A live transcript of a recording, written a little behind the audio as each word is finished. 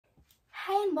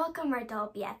Hi and welcome, our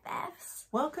doll BFFs.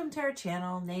 Welcome to our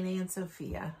channel, Nene and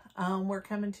Sophia. We're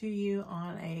coming to you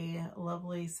on a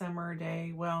lovely summer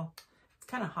day. Well, it's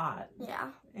kind of hot. Yeah.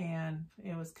 And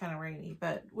it was kind of rainy,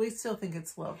 but we still think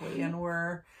it's lovely. And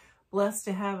we're blessed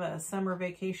to have a summer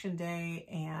vacation day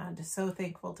and so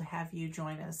thankful to have you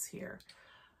join us here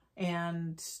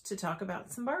and to talk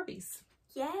about some Barbies.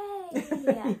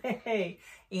 Yay! Yay!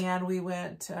 And we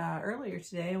went earlier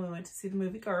today and we went to see the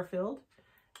movie Garfield.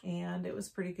 And it was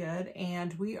pretty good.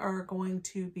 And we are going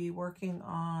to be working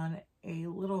on a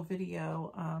little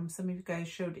video. Some of you guys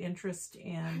showed interest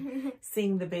in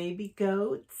seeing the baby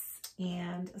goats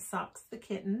and Socks the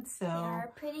kitten. So they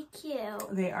are pretty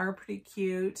cute. They are pretty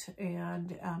cute.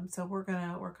 And so we're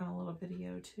gonna work on a little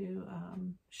video to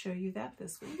show you that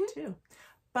this week too.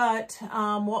 But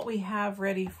what we have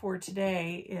ready for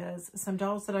today is some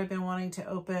dolls that I've been wanting to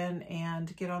open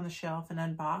and get on the shelf and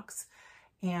unbox.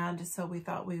 And so we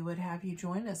thought we would have you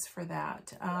join us for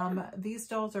that. These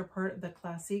dolls are part of the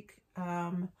Classique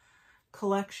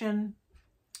Collection.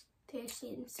 They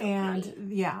seem so pretty.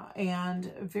 Yeah,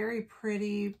 and very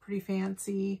pretty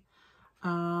fancy.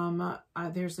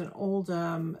 There's an old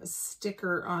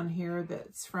sticker on here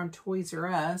that's from Toys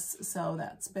R Us. So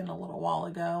that's been a little while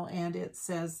ago. And it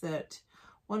says that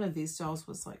one of these dolls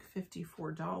was like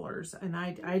 $54. And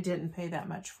I didn't pay that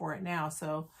much for it now.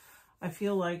 So I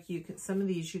feel like you can, some of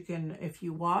these you can, if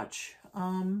you watch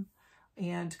and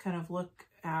kind of look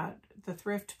at the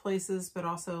thrift places, but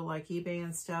also like eBay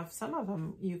and stuff, some of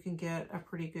them you can get a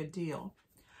pretty good deal.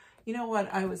 You know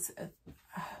what? I was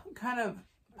kind of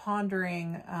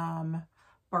pondering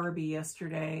Barbie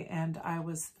yesterday, and I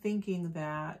was thinking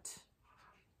that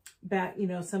you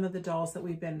know, some of the dolls that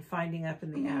we've been finding up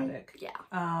in the attic.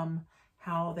 Yeah.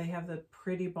 How they have the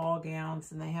pretty ball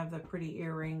gowns and they have the pretty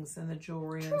earrings and the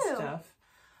jewelry and stuff.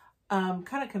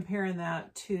 Kind of comparing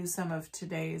that to some of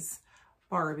today's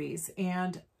Barbies.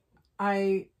 And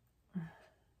they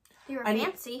were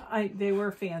fancy. They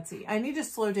were fancy. I need to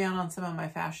slow down on some of my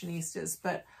fashionistas,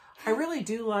 but I really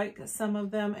do like some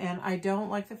of them. And I don't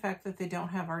like the fact that they don't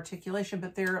have articulation,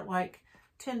 but they're like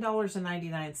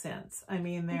 $10.99. I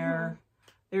mean, they're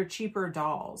cheaper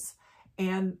dolls.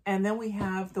 And then we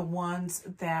have the ones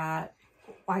that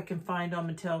I can find on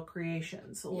Mattel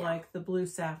Creations, like the blue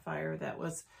sapphire that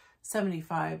was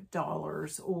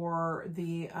 $75, or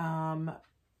the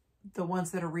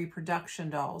ones that are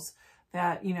reproduction dolls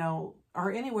that, you know,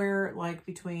 are anywhere like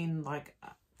between like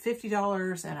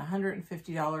 $50 and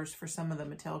 $150 for some of the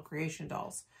Mattel Creation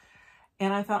dolls.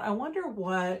 And I thought, I wonder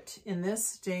what in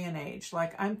this day and age,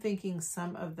 like I'm thinking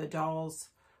some of the dolls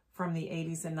from the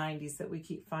 80s and 90s that we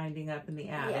keep finding up in the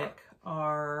attic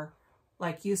are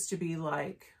like, used to be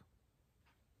like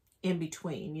in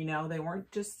between, you know, they weren't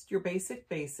just your basic,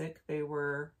 they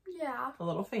were a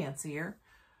little fancier.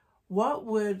 What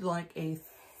would like a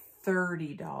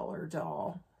 $30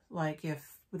 doll, like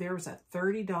if there was a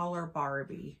 $30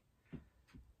 Barbie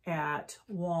at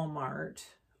Walmart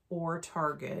or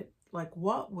Target, like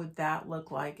what would that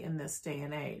look like in this day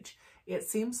and age? It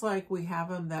seems like we have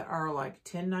them that are like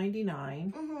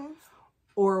 $10.99,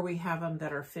 or we have them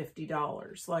that are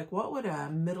 $50. Like what would a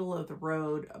middle of the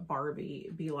road Barbie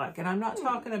be like? And I'm not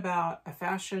talking about a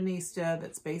fashionista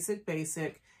that's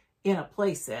basic in a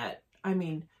play set. I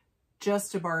mean,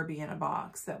 just a Barbie in a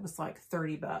box that was like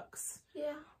 30 bucks.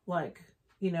 Yeah. Like,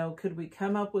 you know, could we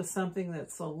come up with something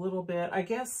that's a little bit, I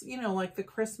guess, you know, like the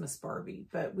Christmas Barbie,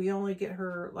 but we only get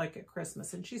her like at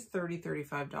Christmas and she's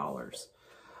 $35.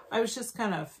 I was just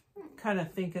kind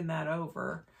of thinking that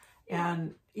over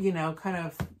and, you know, kind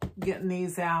of getting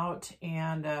these out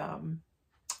and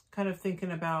kind of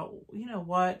thinking about, you know,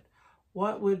 what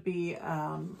would be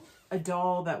a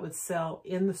doll that would sell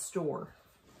in the store.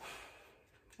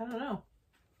 I don't know,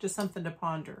 just something to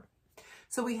ponder.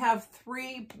 So we have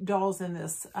 3 dolls in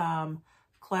this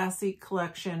Classique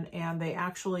Collection, and they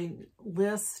actually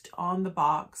list on the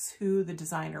box who the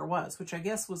designer was, which I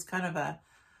guess was kind of a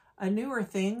newer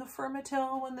thing for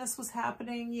Mattel when this was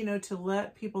happening, you know, to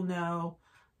let people know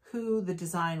who the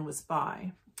design was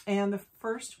by. And the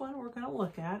first one we're going to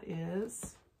look at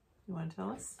is, you want to tell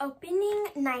us? Opening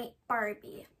Night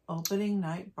Barbie. Opening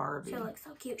Night Barbie. She looks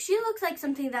so cute. She looks like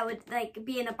something that would like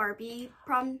be in a Barbie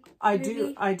prom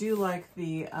movie. I do like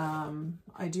the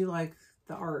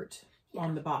art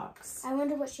on the box. I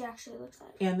wonder what she actually looks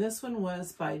like. And this one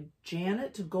was by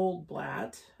Janet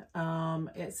Goldblatt.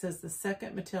 It says the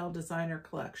second Mattel Designer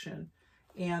Collection.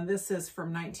 And this is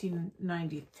from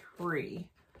 1993.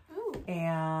 Ooh.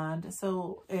 And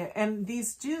so, and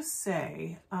these do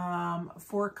say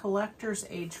for collectors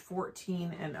age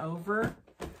 14 and over.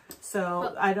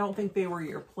 So I don't think they were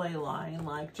your play line,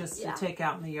 like just Yeah. to take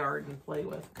out in the yard and play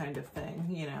with kind of thing,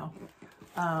 you know.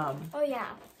 Oh yeah.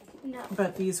 No.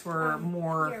 But these were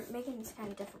more You're making this kind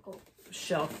of difficult.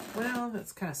 shelf. Well,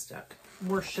 that's kind of stuck.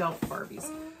 More shelf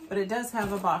Barbies. But it does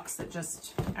have a box that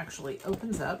just actually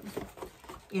opens up.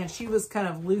 And she was kind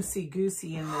of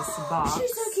loosey-goosey in this box.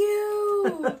 She's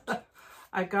so cute.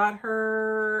 I got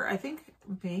her, I think,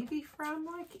 maybe from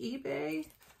like eBay.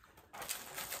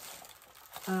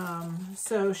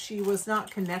 So she was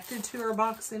not connected to her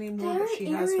box anymore, but she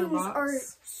has her box. Are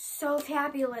so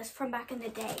fabulous from back in the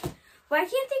day. Why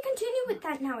can't they continue with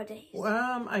that nowadays?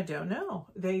 I don't know.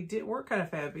 They were kind of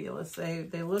fabulous. They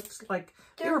looked like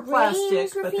they Their were plastic,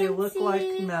 rings were but they look like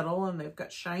fancy. metal, and they've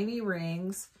got shiny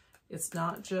rings. It's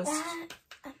not just Oh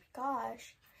my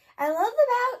gosh. I love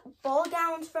the ball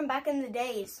gowns from back in the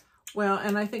days. well,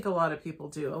 and I think a lot of people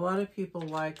do. A lot of people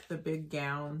like the big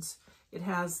gowns. It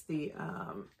has the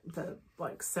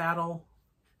like saddle.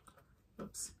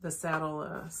 Oops, the saddle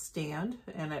stand,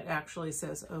 and it actually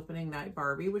says opening night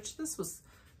Barbie, which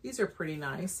these are pretty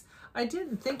nice. I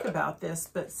didn't think about this,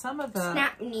 but some of the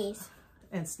Snap knees.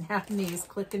 and snap knees,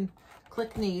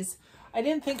 click knees. I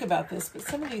didn't think about this, but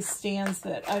some of these stands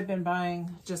that I've been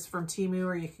buying just from Temu,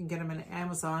 or you can get them in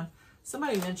Amazon.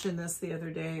 Somebody mentioned this the other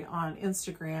day on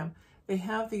Instagram. They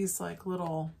have these like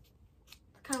little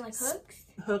Kind of like hooks.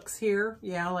 hooks here.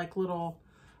 Yeah, like little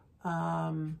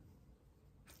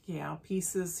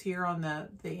pieces here on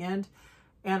the end.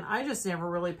 And I just never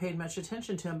really paid much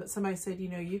attention to them. But somebody said, you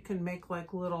know, you can make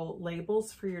like little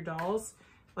labels for your dolls,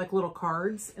 like little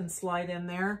cards, and slide in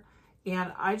there.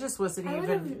 And I just wasn't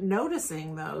even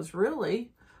noticing those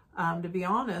really, to be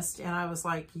honest. And I was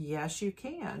like, yes, you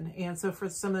can. And so for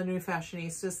some of the new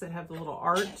fashionistas that have the little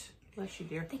art, bless you,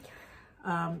 dear. Thank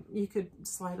you. You could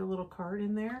slide a little card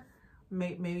in there.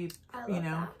 Maybe, you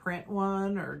know, that. print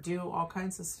one or do all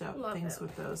kinds of stuff, Love things it.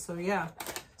 with those. So yeah,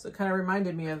 so it kind of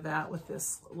reminded me of that with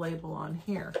this label on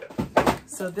here.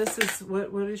 So this is,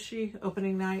 what is she?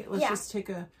 Opening night. Let's just take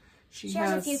a, she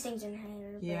has a few things in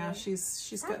her. Yeah,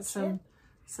 she's got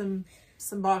some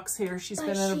box here. She's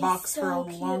been in a box for a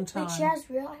long time. Like she has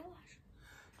real eyelashes.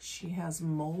 She has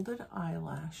molded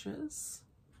eyelashes.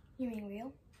 You mean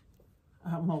real?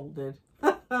 Molded.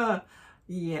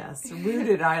 Yes,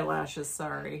 rooted eyelashes,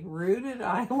 sorry. Rooted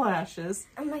eyelashes.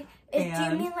 I'm like, do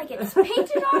you mean like it's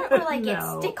painted on, or like No.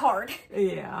 it's stick hard?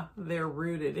 Yeah, they're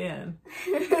rooted in.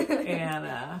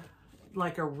 And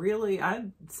like a really,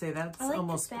 I'd say that's I like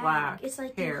almost the back. black It's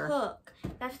like hair. the hook.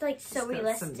 That's like so She's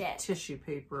got some realistic. tissue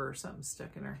paper or something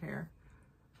stuck in her hair.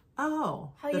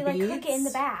 Oh, How the you like beads? hook it in the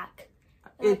back.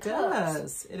 It like hooks.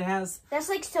 does. It has That's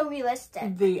like so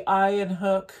realistic. the eye and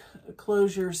hook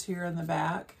closures here in the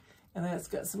back. And then it's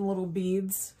got some little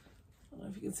beads. I don't know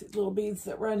if you can see little beads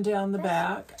that run down the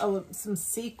back. Oh, some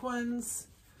sequins.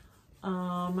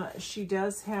 She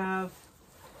does have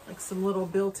like some little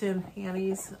built-in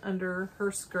panties under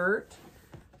her skirt.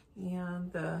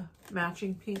 And the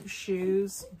matching pink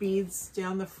shoes. Beads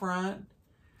down the front.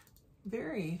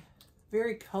 Very,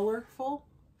 very colorful.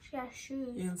 She has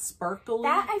shoes. And sparkly.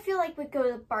 That I feel like would go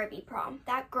to Barbie prom.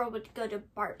 That girl would go to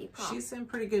Barbie prom. She's in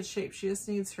pretty good shape. She just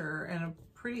needs her, and a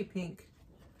pretty pink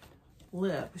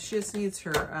lip. She just needs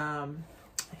her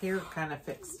hair kind of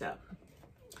fixed up.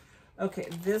 Okay,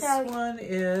 this one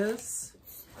is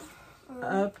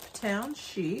Uptown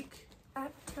Chic.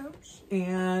 Uptown Chic.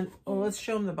 And let's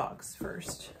show them the box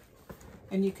first.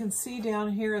 And you can see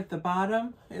down here at the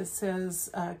bottom, it says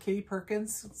Kitty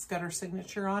Perkins. It's got her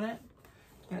signature on it.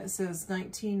 And it says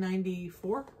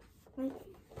 1994. Does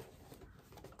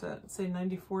that say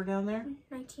 94 down there?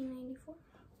 1994.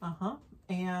 Uh-huh.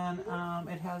 And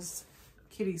it has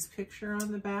Kitty's picture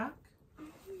on the back.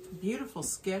 Beautiful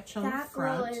sketch on the front. That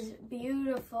girl is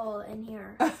beautiful in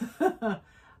here.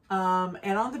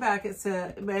 And on the back it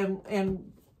said,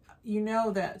 and you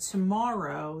know that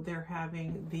tomorrow they're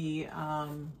having the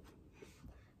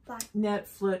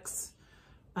Netflix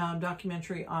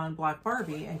documentary on Black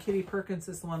Barbie, and Kitty Perkins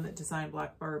is the one that designed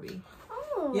Black Barbie.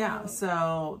 Oh. Yeah,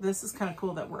 so this is kind of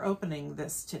cool that we're opening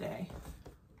this today.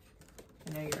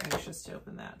 I know you're anxious to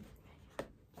open that.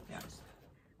 Yeah.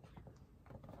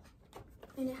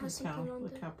 And it has something on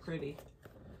Look how pretty.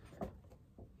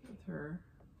 With her.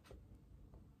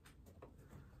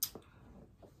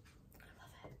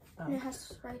 I love it. And it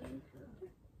has writing.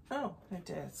 Oh,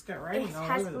 it's got writing It all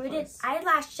has over the rooted place.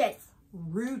 eyelashes.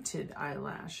 Rooted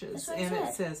eyelashes. That's what And it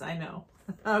it says, I know,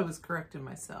 I was correcting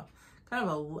myself. Kind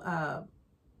of a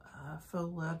faux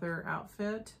leather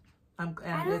outfit. And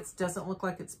it doesn't look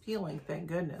like it's peeling, thank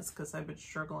goodness, because I've been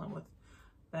struggling with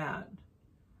that.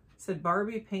 Said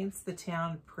Barbie paints the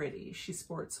town pretty. She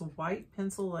sports white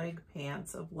pencil leg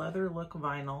pants of leather look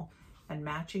vinyl and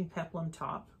matching peplum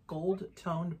top. Gold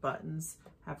toned buttons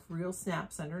have real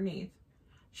snaps underneath.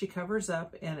 She covers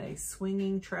up in a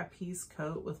swinging trapeze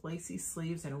coat with lacy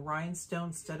sleeves and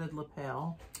rhinestone studded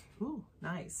lapel. Ooh,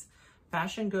 nice.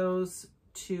 Fashion goes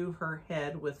to her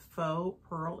head with faux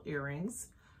pearl earrings,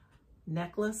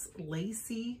 necklace,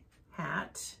 lacy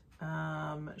hat,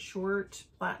 short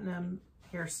platinum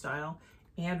hairstyle,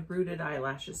 and rooted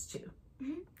eyelashes too.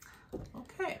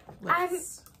 Okay,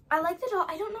 I like the doll.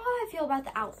 I don't know how I feel about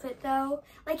the outfit though.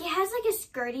 Like it has like a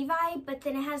skirty vibe, but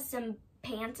then it has some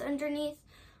pants underneath.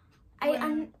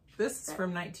 This is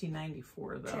from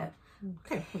 1994 though. True.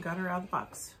 Okay, we got her out of the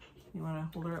box. You want to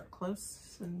hold her up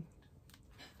close and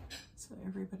so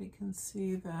everybody can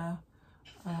see the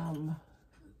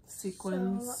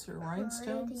sequins or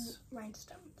rhinestones?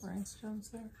 Rhinestones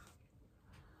there.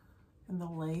 And the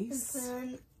lace.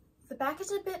 And then the back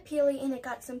is a bit peely and it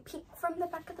got some pink from the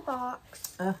back of the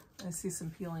box. I see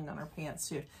some peeling on her pants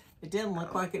too. It didn't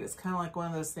look like it. It's kind of like one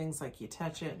of those things like you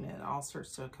touch it and it all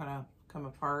starts to kind of come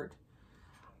apart.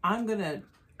 I'm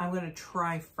gonna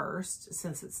try first,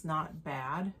 since it's not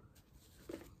bad,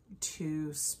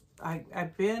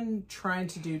 I've been trying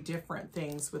to do different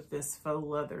things with this faux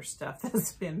leather stuff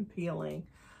that's been peeling.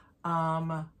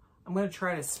 I'm going to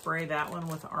try to spray that one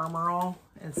with Armor All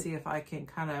and see if I can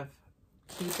kind of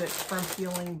keep it from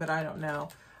peeling, but I don't know.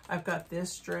 I've got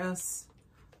this dress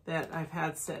that I've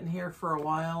had sitting here for a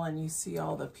while, and you see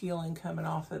all the peeling coming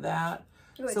off of that.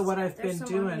 So what I've been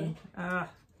doing,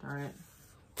 darn it.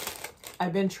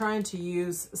 I've been trying to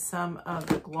use some of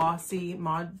the glossy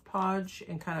Mod Podge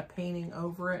and kind of painting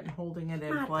over it and holding it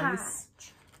in place.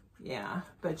 Yeah,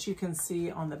 but you can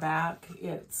see on the back,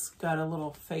 it's got a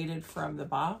little faded from the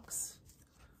box.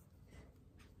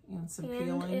 And some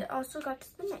peeling. And it also got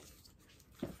to the neck.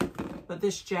 But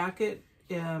this jacket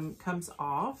comes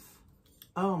off.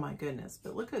 Oh my goodness.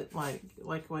 But look at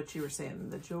like what you were saying,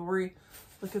 the jewelry.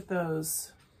 Look at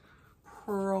those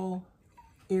pearl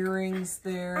earrings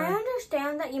there. I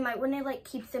understand that you might want to like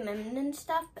keep them in and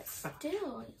stuff, but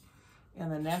still. And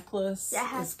the necklace. It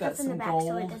has stuff in the back,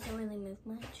 so it doesn't really move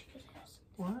much. Cause it has,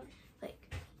 what?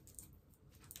 Like.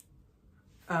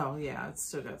 Oh yeah, it's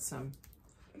still got some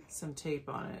tape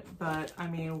on it. But I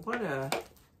mean, what a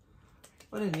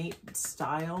neat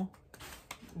style,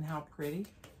 and how pretty.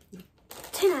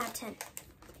 10 out of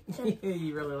 10.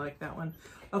 You really like that one.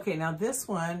 Okay, now this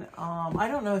one, I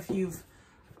don't know if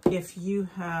you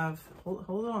have,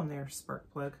 hold on there, spark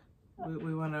plug.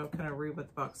 We want to kind of read what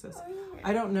the box says.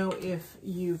 I don't know if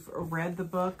you've read the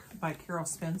book by Carol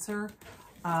Spencer,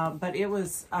 but it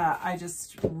was, I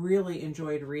just really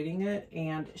enjoyed reading it.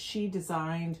 And she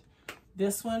designed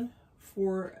this one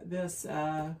for this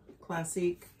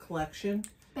Classique Collection.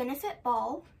 Benefit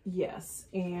Ball. Yes,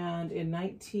 and in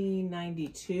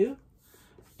 1992.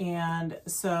 And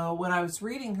so when I was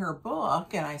reading her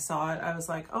book and I saw it, I was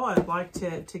like, oh, I'd like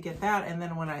to get that. And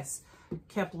then when I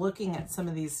kept looking at some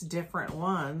of these different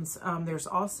ones, there's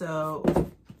also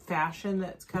fashion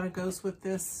that kind of goes with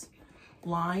this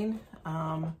line.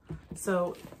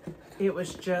 So it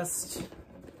was just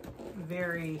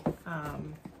very,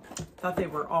 thought they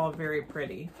were all very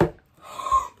pretty.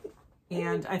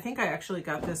 And I think I actually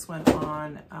got this one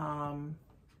on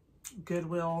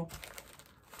Goodwill.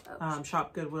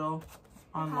 Shop Goodwill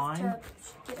online. We'll have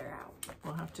to get her out.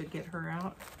 We'll have to get her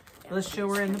out. Yeah. Let's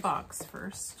show her in the box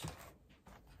first.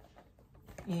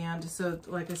 And so,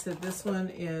 like I said, this one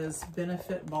is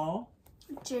Benefit Ball.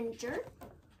 Ginger.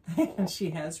 And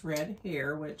she has red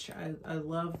hair, which I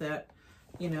love that,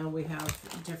 you know, we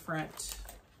have different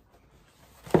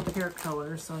hair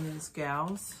colors on these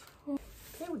gals.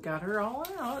 Okay, we got her all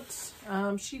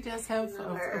out. She does have,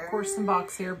 of course, some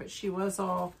box hair, but she was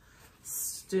all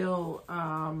still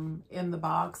in the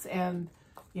box and,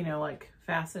 you know, like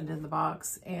fastened in the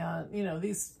box. And, you know,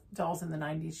 these dolls in the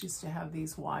 90s used to have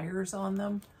these wires on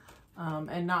them,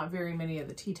 and not very many of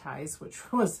the tea-ties,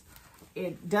 which was,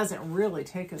 it doesn't really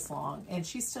take as long. And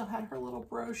she still had her little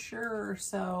brochure.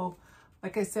 So,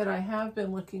 like I said, I have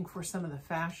been looking for some of the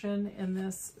fashion in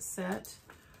this set.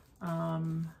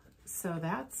 So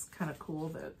that's kind of cool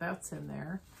that that's in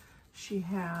there. She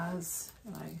has,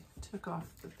 and I took off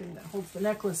the thing that holds the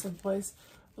necklace in place.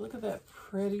 But look at that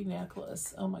pretty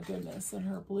necklace. Oh my goodness. And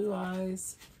her blue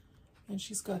eyes. And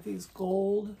she's got these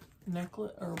gold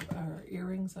necklace, or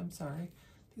earrings, I'm sorry.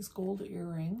 These gold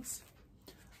earrings.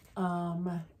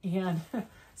 And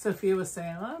Sophia was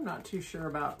saying, well, I'm not too sure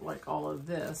about like all of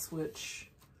this, which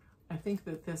I think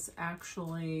that this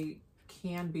actually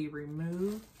can be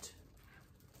removed.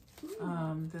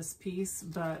 this piece,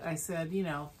 but I said, you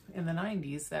know, in the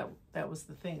 90s, that was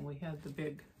the thing. We had the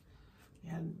big,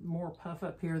 and more puff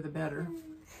up here, the better.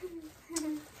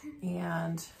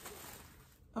 And,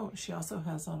 oh, she also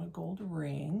has on a gold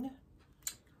ring.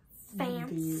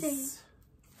 Fancy. These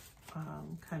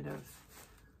kind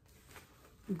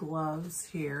of gloves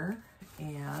here,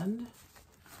 and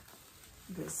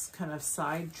this kind of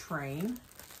side train.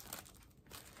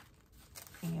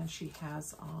 And she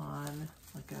has on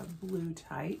like a blue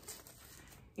tight.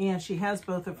 And she has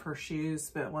both of her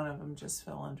shoes, but one of them just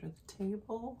fell under the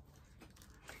table.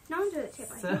 Not under the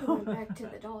table. So, I think I went back to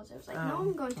the dolls. I was like, no,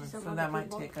 I'm going to some so other that might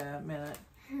people. take a minute.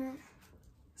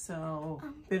 So,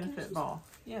 benefit ball.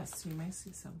 Yes, you may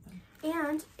see something.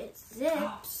 And it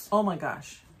zips. Oh my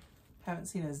gosh. Haven't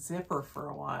seen a zipper for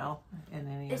a while in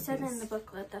any of these. It said in the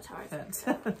booklet. That's how I found It's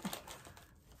it.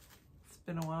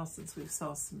 been a while since we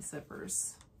saw some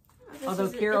zippers. This Although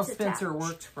is- Carol it's Spencer attached.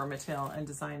 worked for Mattel and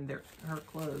designed her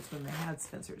clothes when they had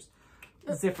Spencer's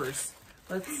zippers.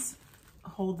 Let's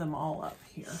hold them all up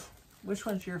here. Which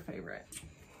one's your favorite?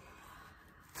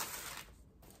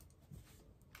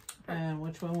 And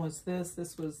which one was this?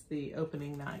 This was the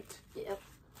opening night. Yep.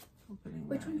 Opening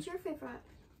Which night. one's your favorite?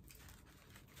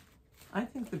 I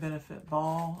think the benefit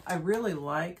ball. I really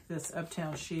like this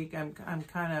Uptown Chic. I'm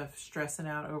kind of stressing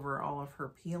out over all of her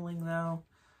peeling though,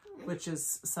 which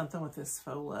is something with this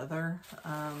faux leather.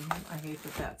 I hate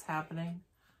that that's happening.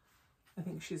 I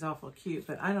think she's awful cute,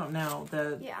 but I don't know.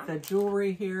 The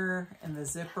jewelry here and the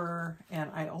zipper, and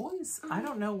I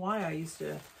don't know why I used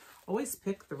to always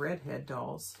pick the redhead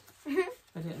dolls.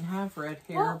 I didn't have red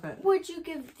hair, What would you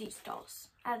give these dolls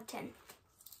out of 10?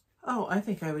 Oh, I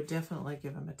think I would definitely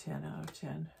give them a 10 out of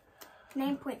 10.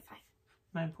 9.5.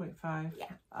 9.5.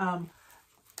 Yeah.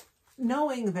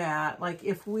 Knowing that, like,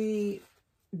 if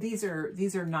these are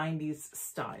 90s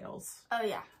styles. Oh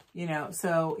yeah. You know,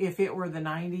 so if it were the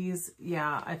 90s,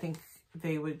 yeah, I think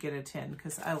they would get a 10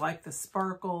 because I like the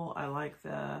sparkle. I like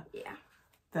the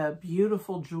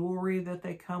beautiful jewelry that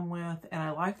they come with. And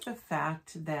I like the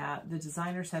fact that the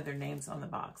designers had their names on the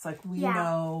box. Like, we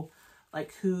know,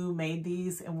 like, who made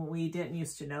these, and we didn't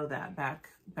used to know that back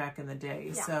in the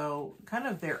day. Yeah. So kind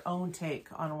of their own take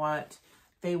on what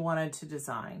they wanted to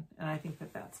design. And I think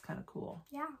that that's kind of cool.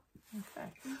 Yeah. Okay.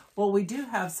 Well, we do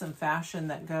have some fashion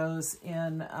that goes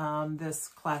in this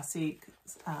classic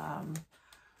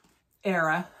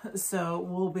era. So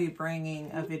we'll be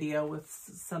bringing a video with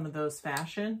some of those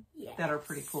fashion that are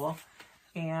pretty cool.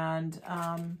 And,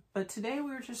 but today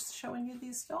we were just showing you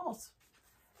these dolls.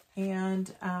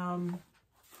 And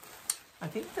I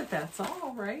think that that's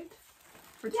all, right,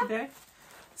 for today.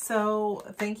 So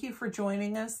thank you for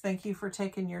joining us. Thank you for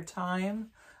taking your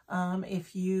time.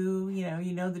 If you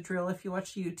know the drill. If you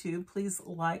watch YouTube, please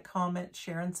like, comment,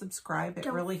 share, and subscribe. It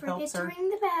really helps our ring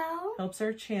the bell. Helps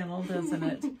our channel, doesn't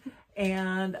it?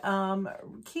 And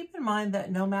keep in mind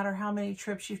that no matter how many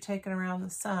trips you've taken around the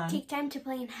sun, Take time to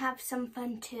play and have some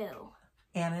fun too.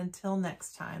 And until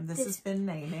next time, this has been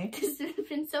Nene. This has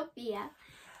been Sophia.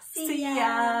 See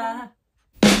ya.